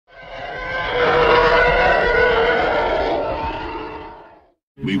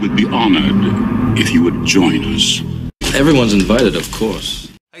We would be honored if you would join us. Everyone's invited, of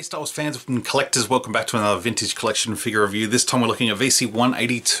course. Hey Star Wars fans and collectors, welcome back to another vintage collection figure review. This time we're looking at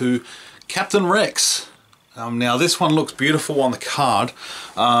VC-182 Captain Rex. Now this one looks beautiful on the card,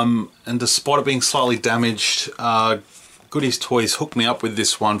 and despite it being slightly damaged, Goodies Toys hooked me up with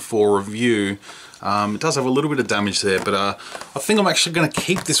this one for review. It does have a little bit of damage there, but I think I'm actually going to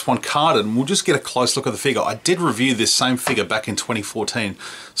keep this one carded and we'll just get a close look at the figure. I did review this same figure back in 2014,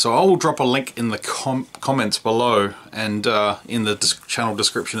 so I will drop a link in the comments below and in the channel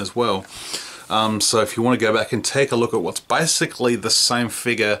description as well. So if you want to go back and take a look at what's basically the same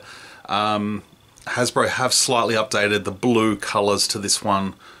figure, Hasbro have slightly updated the blue colours to this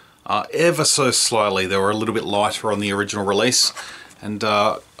one ever so slightly. They were a little bit lighter on the original release. And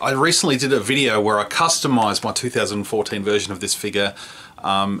I recently did a video where I customized my 2014 version of this figure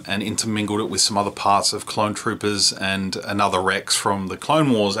and intermingled it with some other parts of Clone Troopers and another Rex from the Clone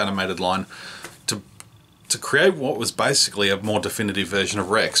Wars animated line to create what was basically a more definitive version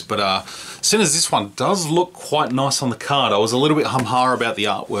of Rex. But seeing as this one does look quite nice on the card, I was a little bit hum-ha about the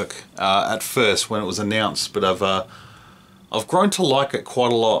artwork at first when it was announced, but I've grown to like it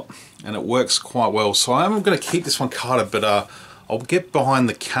quite a lot and it works quite well. So I am going to keep this one carded, but I'll get behind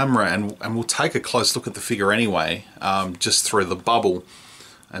the camera and we'll take a close look at the figure anyway, just through the bubble,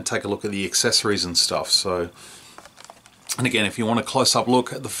 and take a look at the accessories and stuff. So, and again, if you want a close-up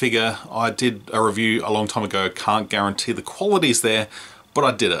look at the figure, I did a review a long time ago. Can't guarantee the quality's there, but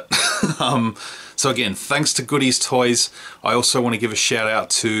I did it. So again, thanks to Goodies Toys. I also want to give a shout out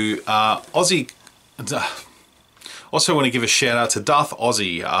to Also want to give a shout out to Darth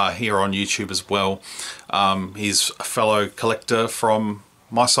Aussie here on YouTube as well. He's a fellow collector from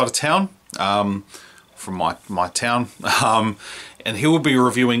my side of town, from my town, and he will be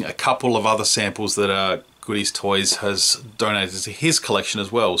reviewing a couple of other samples that Goodies Toys has donated to his collection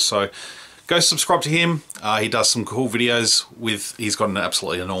as well. So go subscribe to him. He does some cool videos he's got an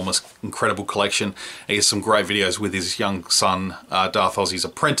absolutely enormous, incredible collection. He has some great videos with his young son, Darth Aussie's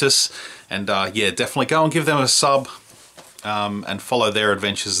apprentice. And yeah, definitely go and give them a sub and follow their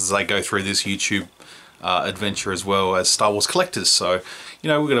adventures as they go through this YouTube adventure as well as Star Wars collectors. So, you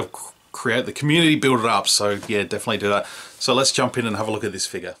know, we're going to create the community, build it up. So yeah, definitely do that. So let's jump in and have a look at this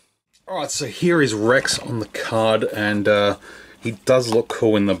figure. Alright, so here is Rex on the card, and he does look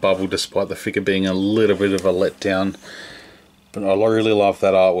cool in the bubble despite the figure being a little bit of a letdown. But I really love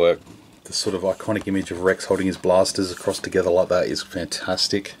that artwork. The sort of iconic image of Rex holding his blasters across together like that is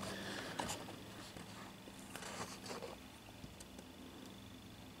fantastic.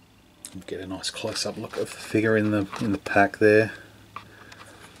 Get a nice close-up look of the figure in the pack there.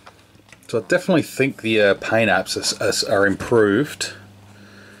 So I definitely think the paint apps are improved.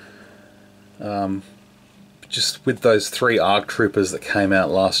 Just with those 3 ARC Troopers that came out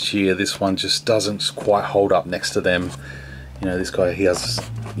last year, this one just doesn't quite hold up next to them. You know, this guy,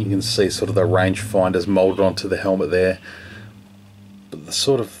 you can see sort of the rangefinders molded onto the helmet there. But the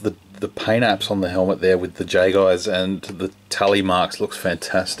sort of the paint apps on the helmet there with the J-guys and the tally marks looks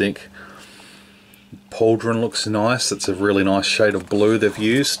fantastic. Pauldron looks nice. That's a really nice shade of blue they've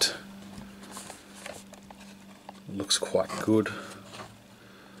used. It looks quite good.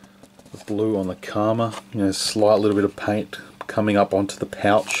 The blue on the Karma, you know, slight little bit of paint coming up onto the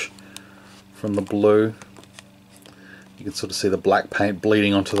pouch from the blue. You can sort of see the black paint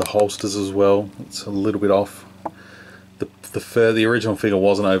bleeding onto the holsters as well. It's a little bit off. The original figure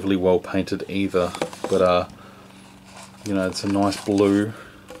wasn't overly well painted either, but you know, it's a nice blue.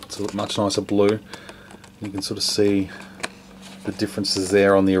 It's a much nicer blue. You can sort of see the differences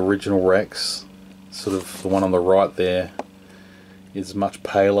there on the original Rex. Sort of the one on the right there is much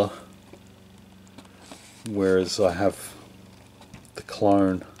paler, whereas I have the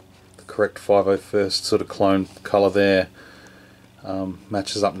clone, the correct 501st sort of clone colour there.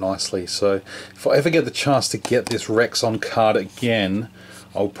 Matches up nicely. So if I ever get the chance to get this Rex on card again,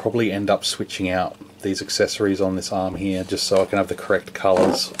 I'll probably end up switching out these accessories on this arm here just so I can have the correct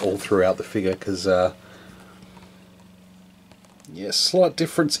colours all throughout the figure, because yeah, slight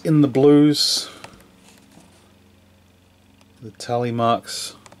difference in the blues. The tally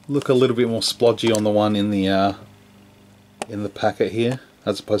marks look a little bit more splodgy on the one in the packet here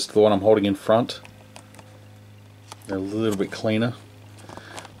as opposed to the one I'm holding in front. They're a little bit cleaner,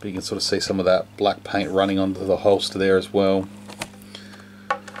 but you can sort of see some of that black paint running onto the holster there as well.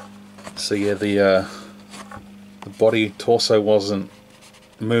 So yeah, the body torso wasn't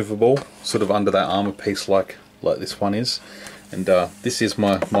movable, sort of under that armor piece like this one is. And this is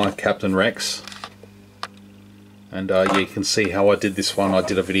my Captain Rex. And yeah, you can see how I did this one. I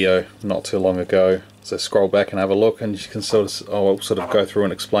did a video not too long ago. So scroll back and have a look, and you can I'll sort of go through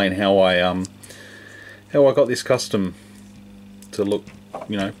and explain how I got this custom to look,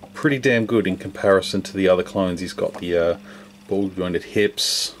 you know, pretty damn good in comparison to the other clones. He's got the ball jointed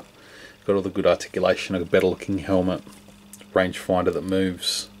hips, got all the good articulation, a better looking helmet, rangefinder that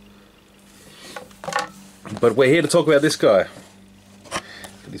moves. But we're here to talk about this guy.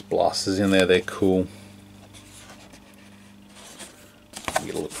 Got these blasters in there, they're cool.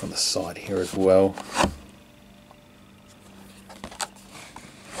 Get a look from the side here as well.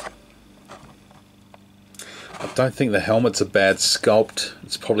 I don't think the helmet's a bad sculpt.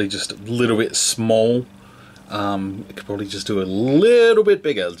 It's probably just a little bit small. It could probably just do a little bit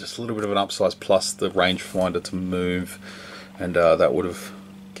bigger, just a little bit of an upsize, plus the rangefinder to move, and that would have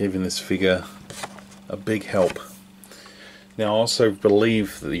given this figure a big help. Now I also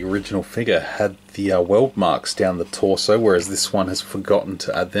believe that the original figure had the weld marks down the torso, whereas this one has forgotten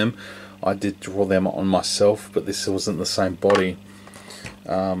to add them. I did draw them on myself, but this wasn't the same body.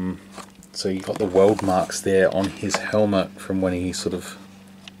 So you got the weld marks there on his helmet from when he sort of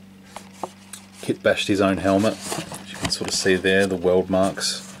kit bashed his own helmet. As you can sort of see there, the weld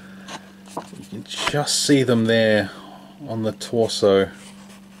marks. You can just see them there on the torso,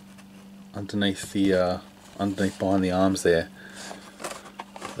 underneath the behind the arms there.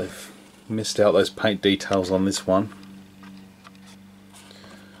 They've missed out those paint details on this one.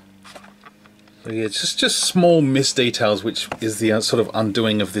 So yeah, just small missed details, which is the sort of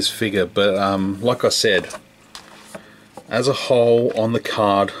undoing of this figure. But like I said, as a whole on the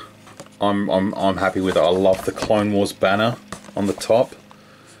card, I'm happy with it. I love the Clone Wars banner on the top.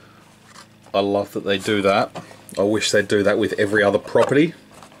 I love that they do that. I wish they'd do that with every other property.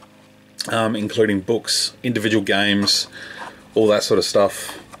 Including books, individual games, all that sort of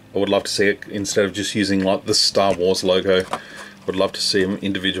stuff. I would love to see it instead of just using like the Star Wars logo. Would love to see them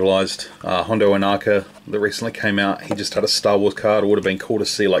individualized. Hondo Ohnaka that recently came out, he just had a Star Wars card. It would have been cool to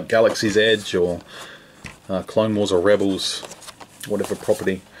see like Galaxy's Edge or Clone Wars or Rebels, whatever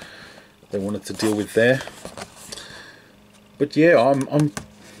property they wanted to deal with there. But yeah, I'm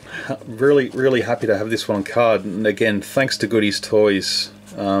really happy to have this one on card. And again, thanks to Goodies Toys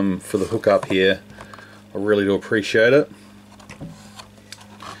for the hookup here. I really do appreciate it.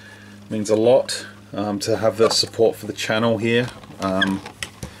 Means a lot to have the support for the channel here.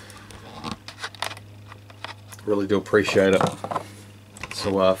 Really do appreciate it.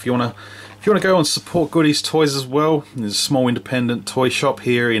 So if you wanna go and support Goodies Toys as well, there's a small independent toy shop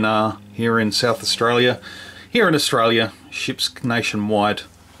here in South Australia. Here in Australia, ships nationwide.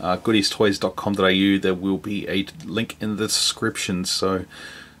 goodiestoys.com.au. There will be a link in the description, so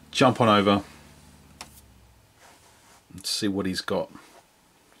jump on over and see what he's got.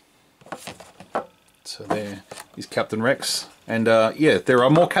 So there is Captain Rex, and yeah, there are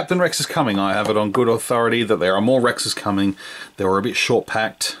more Captain Rexes coming. I have it on good authority that there are more Rexes coming. They were a bit short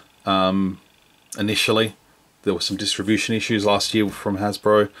packed initially. There were some distribution issues last year from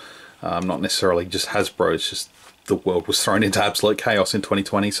Hasbro. Not necessarily just Hasbro, it's just the world was thrown into absolute chaos in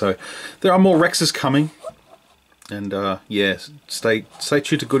 2020, so there are more Rexes coming. And yeah, stay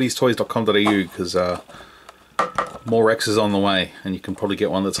tuned to goodiestoys.com.au because more Rexes on the way, and you can probably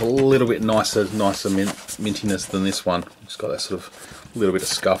get one that's a little bit nicer mintiness than this one. It's got that sort of little bit of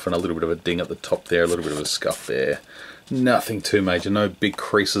scuff and a little bit of a ding at the top there, a little bit of a scuff there. Nothing too major, no big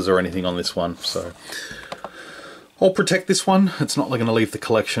creases or anything on this one. So I'll protect this one. It's not going to leave the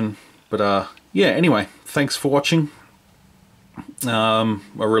collection. But yeah, anyway, thanks for watching. I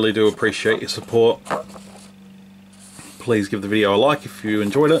really do appreciate your support. Please give the video a like if you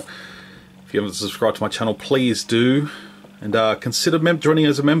enjoyed it. If you haven't subscribed to my channel, please do. And consider joining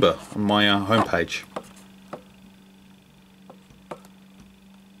as a member on my homepage.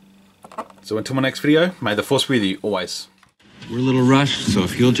 So until my next video, may the Force be with you always. We're a little rushed, so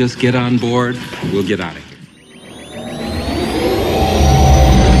if you'll just get on board, we'll get out of here.